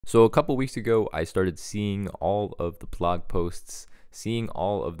So a couple weeks ago, I started seeing all of the blog posts, seeing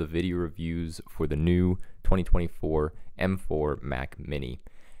all of the video reviews for the new 2024 M4 Mac Mini.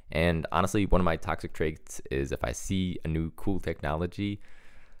 And honestly, one of my toxic traits is if I see a new cool technology,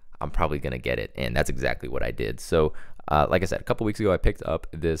 I'm probably going to get it. And that's exactly what I did. So like I said, a couple weeks ago, I picked up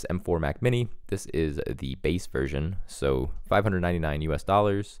this M4 Mac Mini. This is the base version, so $599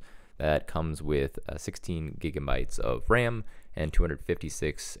 US. That comes with 16 gigabytes of RAM and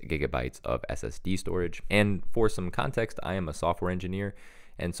 256 gigabytes of SSD storage. And for some context, I am a software engineer.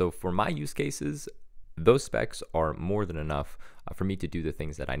 And so for my use cases, those specs are more than enough for me to do the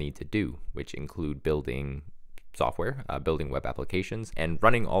things that I need to do, which include building software, building web applications, and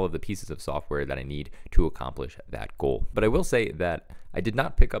running all of the pieces of software that I need to accomplish that goal. But I will say that I did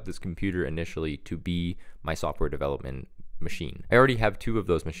not pick up this computer initially to be my software development machine. I already have two of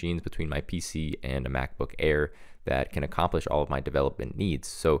those machines between my PC and a MacBook Air that can accomplish all of my development needs.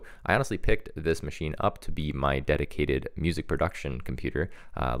 So I honestly picked this machine up to be my dedicated music production computer.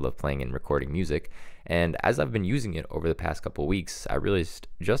 I love playing and recording music. And as I've been using it over the past couple of weeks, I realized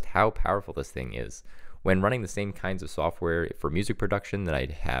just how powerful this thing is. When running the same kinds of software for music production that I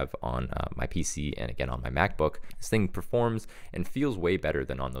have on my PC and again on my MacBook, this thing performs and feels way better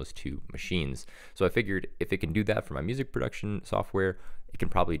than on those two machines. So I figured if it can do that for my music production software, it can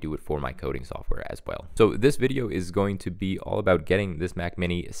probably do it for my coding software as well. So this video is going to be all about getting this Mac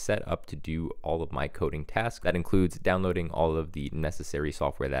Mini set up to do all of my coding tasks. That includes downloading all of the necessary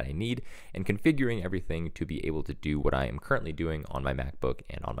software that I need and configuring everything to be able to do what I am currently doing on my MacBook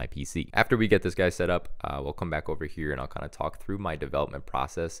and on my PC. After we get this guy set up, we'll come back over here and I'll kind of talk through my development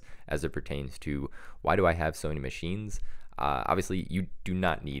process as it pertains to why do I have so many machines. Obviously, you do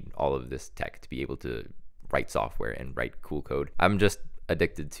not need all of this tech to be able to write software and write cool code. I'm just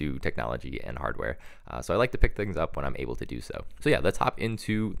addicted to technology and hardware. So I like to pick things up when I'm able to do so. So yeah, let's hop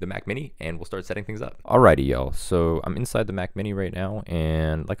into the Mac Mini and we'll start setting things up. Alrighty, y'all. So I'm inside the Mac Mini right now.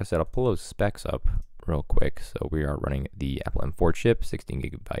 And like I said, I'll pull those specs up real quick. So we are running the Apple M4 chip, 16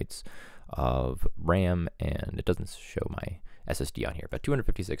 gigabytes of RAM, and it doesn't show my SSD on here, but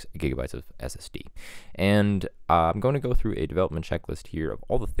 256 gigabytes of SSD. And I'm going to go through a development checklist here of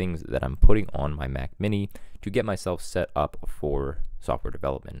all the things that I'm putting on my Mac Mini to get myself set up for software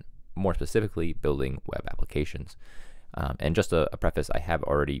development, more specifically building web applications. And just a preface, I have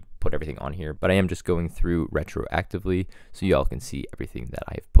already put everything on here, but I am just going through retroactively so y'all can see everything that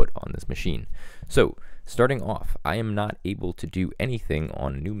I've put on this machine. So starting off, I am not able to do anything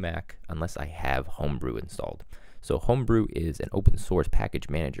on a new Mac unless I have Homebrew installed. So Homebrew is an open source package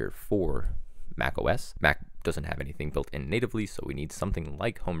manager for Mac OS. Mac doesn't have anything built in natively, so we need something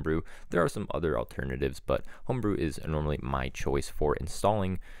like Homebrew. There are some other alternatives, but Homebrew is normally my choice for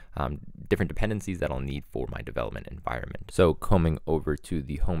installing different dependencies that I'll need for my development environment. So coming over to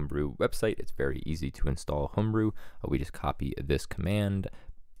the Homebrew website, it's very easy to install Homebrew. We just copy this command,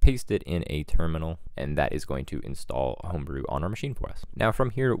 paste it in a terminal, and that is going to install Homebrew on our machine for us. Now from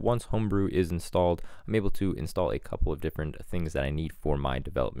here, once Homebrew is installed, I'm able to install a couple of different things that I need for my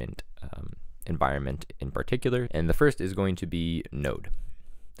development environment in particular. And the first is going to be Node.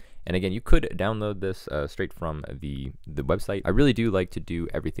 And again, you could download this straight from the website. I really do like to do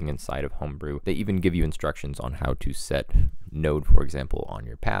everything inside of Homebrew. They even give you instructions on how to set Node, for example, on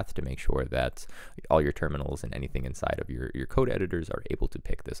your path to make sure that all your terminals and anything inside of your code editors are able to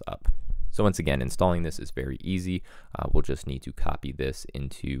pick this up. So once again, installing this is very easy. We'll just need to copy this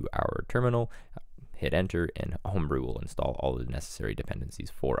into our terminal, hit enter, and Homebrew will install all the necessary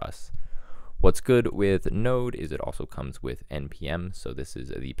dependencies for us. What's good with Node is it also comes with NPM. So this is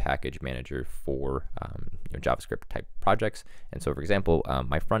the package manager for JavaScript type projects. And so for example,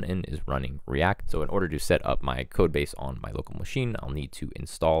 my front end is running React. So in order to set up my code base on my local machine, I'll need to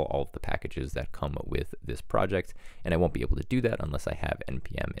install all of the packages that come with this project. And I won't be able to do that unless I have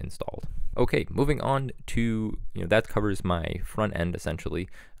NPM installed. Okay, moving on to, that covers my front end essentially.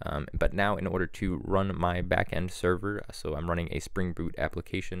 But now in order to run my backend server, so I'm running a Spring Boot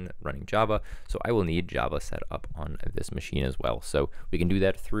application running Java. So I will need Java set up on this machine as well. So we can do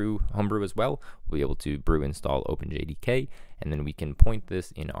that through Homebrew as well. We'll be able to brew install OpenJDK, and then we can point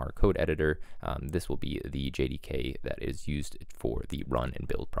this in our code editor. This will be the JDK that is used for the run and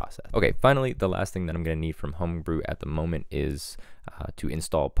build process. Okay, finally, the last thing that I'm going to need from Homebrew at the moment is to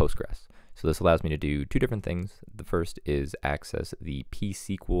install Postgres. So this allows me to do two different things. The first is access the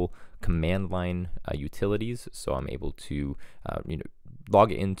pSQL command line utilities. So I'm able to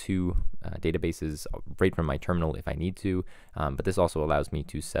log into databases right from my terminal if I need to, but this also allows me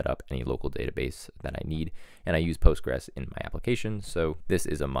to set up any local database that I need, and I use Postgres in my application, so this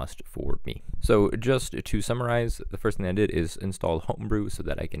is a must for me. So just to summarize, the first thing I did is install Homebrew so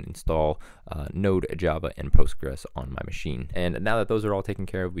that I can install Node, Java, and Postgres on my machine. And now that those are all taken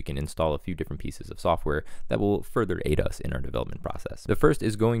care of, we can install a few different pieces of software that will further aid us in our development process. The first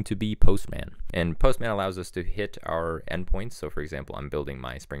is going to be Postman, and Postman allows us to hit our endpoints. So for example, I'm building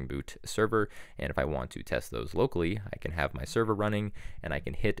my Spring Boot server, and if I want to test those locally, I can have my server running and I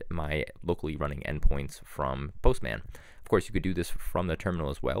can hit my locally running endpoints from Postman. Of course, you could do this from the terminal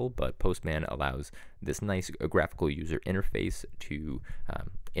as well, but Postman allows this nice graphical user interface to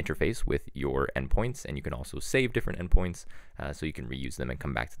interface with your endpoints, and you can also save different endpoints so you can reuse them and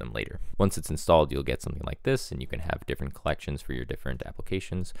come back to them later. Once it's installed, you'll get something like this, and you can have different collections for your different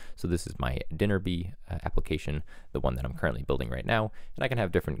applications. So this is my DinnerBee application, the one that I'm currently building right now, and I can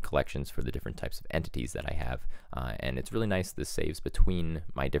have different collections for the different types of entities that I have, and it's really nice. This saves between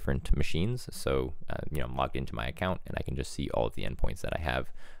my different machines, so I'm logged into my account and I can just see all of the endpoints that I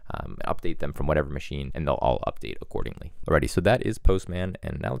have, update them from whatever machine, and they'll all update accordingly. Alrighty, so that is Postman,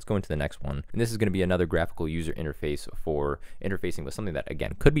 and now let's go into the next one. And this is going to be another graphical user interface for interfacing with something that,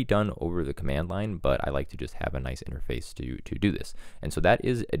 again, could be done over the command line, but I like to just have a nice interface to do this. And so that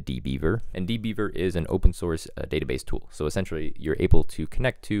is a dbeaver, and dbeaver is an open source database tool. So essentially, you're able to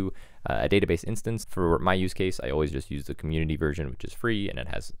connect to a database instance. For my use case, I always just use the community version, which is free, and it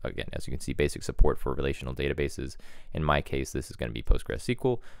has, again, as you can see, basic support for relational databases. In my case, this is going to be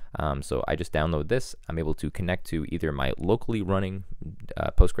PostgreSQL. So I just download this. I'm able to connect to either my locally running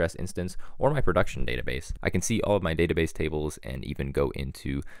Postgres instance or my production database. I can see all of my database tables and even go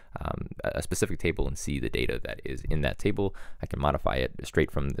into a specific table and see the data that is in that table. I can modify it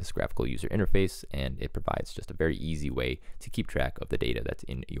straight from this graphical user interface, and it provides just a very easy way to keep track of the data that's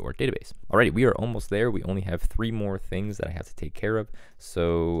in your database. Alrighty, we are almost there. We only have 3 more things that I have to take care of.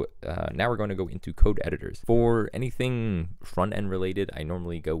 So now we're going to go into code editors. For anything front-end related, I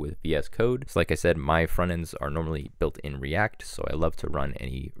normally go with VS Code. So like I said, my front ends are normally built in React, so I love to run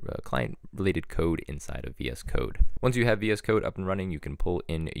any client-related code inside of VS Code. Once you have VS Code up and running, you can pull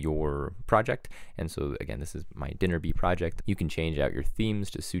in your project. And so again, this is my DinnerBee project. You can change out your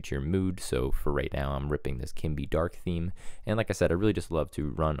themes to suit your mood. So for right now, I'm ripping this Kimby Dark theme. And like I said, I really just love to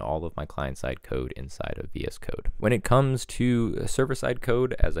run all of my client-side code inside of VS Code. When it comes to server-side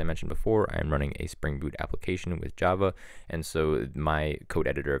code, as I mentioned before, I'm running a Spring Boot application with Java, and so my code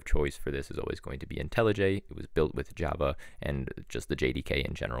editor of choice for this is always going to be IntelliJ. It was built with Java and just the JDK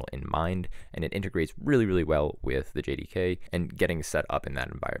in general in mind, and it integrates really, really well with the JDK, and getting set up in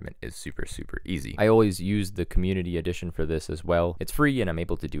that environment is super, super easy. I always use the community edition for this as well. It's free, and I'm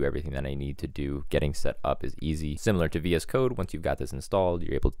able to do everything that I need to do. Getting set up is easy. Similar to VS Code, once you've got this installed,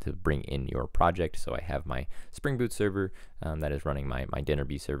 you're able to bring in your project. So I have my Spring Boot server that is running my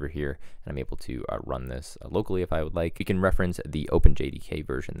DinnerBee server here, and I'm able to run this locally if I would like. We can reference the OpenJDK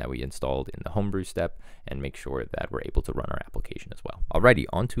version that we installed in the Homebrew step and make sure that we're able to run our application as well. Alrighty,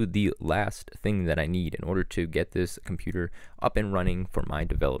 on to the last thing that I need in order to get this computer up and running for my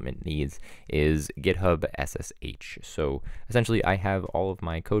development needs is GitHub SSH. So essentially, I have all of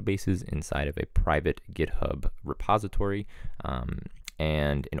my code bases inside of a private GitHub repository.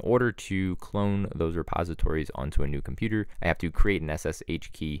 And in order to clone those repositories onto a new computer, I have to create an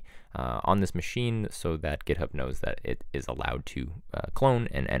SSH key on this machine so that GitHub knows that it is allowed to clone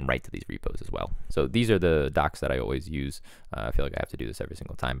and write to these repos as well. So these are the docs that I always use. I feel like I have to do this every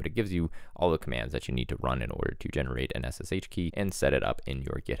single time, but it gives you all the commands that you need to run in order to generate an SSH key and set it up in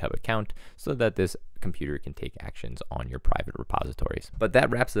your GitHub account so that this computer can take actions on your private repositories. But that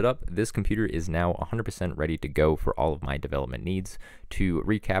wraps it up. This computer is now 100% ready to go for all of my development needs. To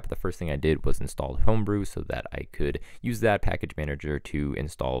recap, the first thing I did was install Homebrew so that I could use that package manager to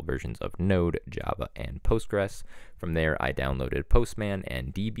install versions of Node, Java, and Postgres. From there, I downloaded Postman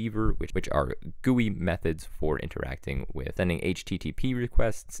and dbeaver, which are GUI methods for interacting with sending HTTP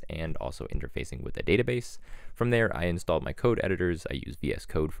requests and also interfacing with a database. From there, I installed my code editors. I use VS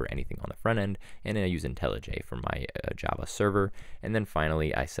Code for anything on the front end, and then I use IntelliJ for my Java server. And then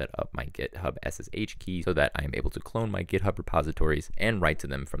finally, I set up my GitHub SSH key so that I am able to clone my GitHub repositories and write to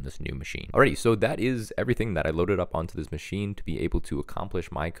them from this new machine. Alrighty, so that is everything that I loaded up onto this machine to be able to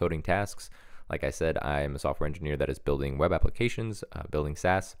accomplish my coding tasks. Like I said, I'm a software engineer that is building web applications, building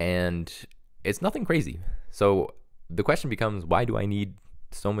SaaS, and it's nothing crazy. So the question becomes, why do I need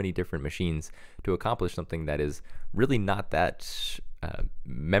so many different machines to accomplish something that is really not that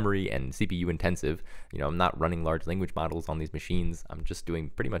memory and CPU intensive. I'm not running large language models on these machines. I'm just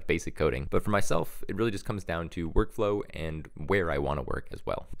doing pretty much basic coding. But for myself, it really just comes down to workflow and where I want to work as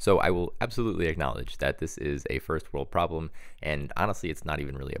well. So I will absolutely acknowledge that this is a first world problem, and honestly, it's not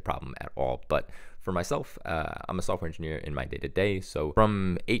even really a problem at all. But for myself, I'm a software engineer in my day-to-day. So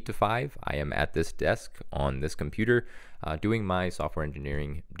from 8 to 5, I am at this desk on this computer doing my software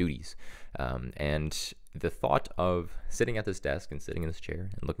engineering duties. And the thought of sitting at this desk and sitting in this chair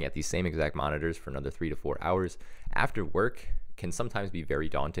and looking at these same exact monitors for another 3 to 4 hours after work can sometimes be very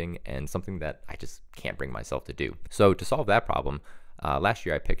daunting and something that I just can't bring myself to do. So to solve that problem, last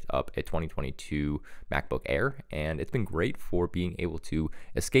year I picked up a 2022 MacBook Air, and it's been great for being able to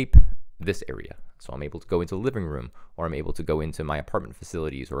escape this area. So I'm able to go into the living room, or I'm able to go into my apartment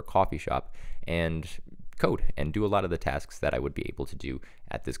facilities or a coffee shop and code and do a lot of the tasks that I would be able to do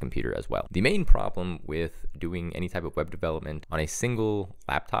at this computer as well. The main problem with doing any type of web development on a single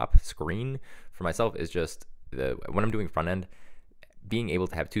laptop screen for myself is just when I'm doing front end, being able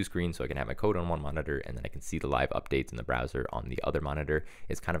to have two screens so I can have my code on one monitor and then I can see the live updates in the browser on the other monitor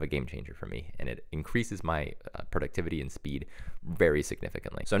is kind of a game changer for me, and it increases my productivity and speed very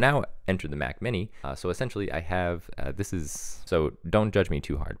significantly. So now enter the Mac Mini. So essentially I have, so don't judge me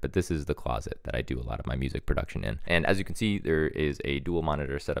too hard, but this is the closet that I do a lot of my music production in. And as you can see, there is a dual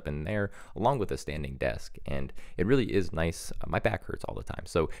monitor set up in there along with a standing desk, and it really is nice. My back hurts all the time.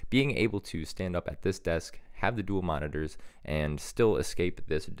 So being able to stand up at this desk, have the dual monitors, and still escape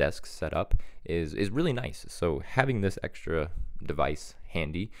this desk setup is really nice. So having this extra device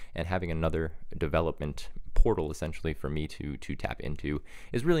handy and having another development portal essentially for me to tap into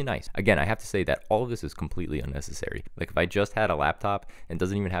is really nice. Again, I have to say that all of this is completely unnecessary. Like if I just had a laptop, and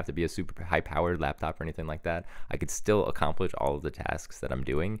doesn't even have to be a super high powered laptop or anything like that, I could still accomplish all of the tasks that I'm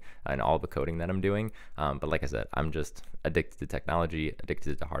doing and all the coding that I'm doing. But like I said, I'm just addicted to technology,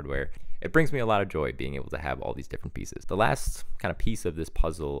 addicted to hardware. It brings me a lot of joy being able to have all these different pieces. The last kind of piece of this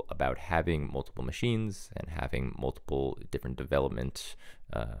puzzle about having multiple machines and having multiple different development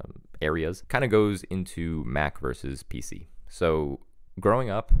areas kind of goes into Mac versus PC. So growing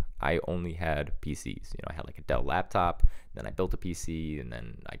up, I only had PCs. I had like a Dell laptop, then I built a PC, and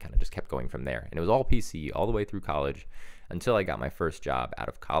then I kind of just kept going from there. And it was all PC all the way through college until I got my first job out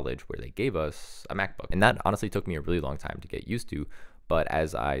of college where they gave us a MacBook. And that honestly took me a really long time to get used to. But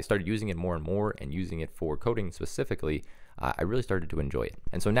as I started using it more and more and using it for coding specifically, I really started to enjoy it.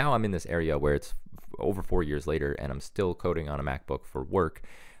 And so now I'm in this area where it's over 4 years later and I'm still coding on a MacBook for work.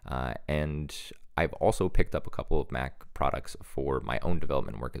 And I've also picked up a couple of Mac products for my own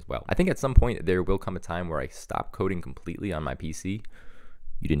development work as well. I think at some point there will come a time where I stop coding completely on my PC.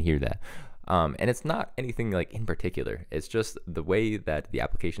 You didn't hear that. And it's not anything like in particular. It's just the way that the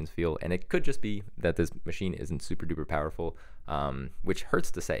applications feel. And it could just be that this machine isn't super duper powerful, which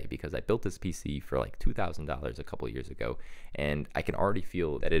hurts to say because I built this PC for like $2,000 a couple years ago. And I can already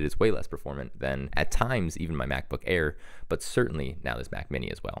feel that it is way less performant than at times even my MacBook Air, but certainly now this Mac Mini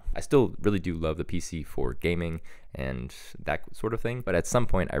as well. I still really do love the PC for gaming and that sort of thing, but at some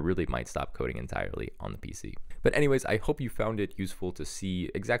point I really might stop coding entirely on the PC. But anyways, I hope you found it useful to see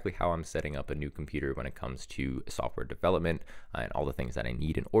exactly how I'm setting up a new computer when it comes to software development and all the things that I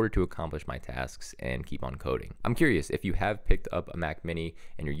need in order to accomplish my tasks and keep on coding. I'm curious if you have picked up a Mac Mini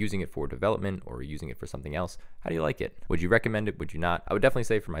and you're using it for development or using it for something else. How do you like it? Would you recommend it? Would you not? I would definitely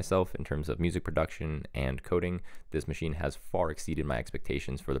say for myself, in terms of music production and coding, this machine has far exceeded my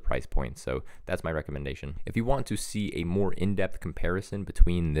expectations for the price point. So that's my recommendation. If you want to see a more in-depth comparison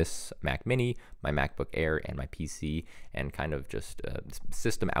between this Mac Mini, my MacBook Air, and my PC, and kind of just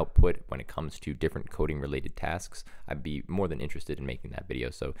system output when it comes to different coding related tasks, I'd be more than interested in making that video.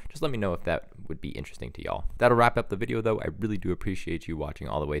 So just let me know if that would be interesting to y'all. That'll wrap up the video though. I really do appreciate you watching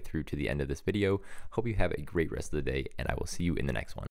all the way through to the end of this video. Hope you have a great rest of the day, and I will see you in the next one.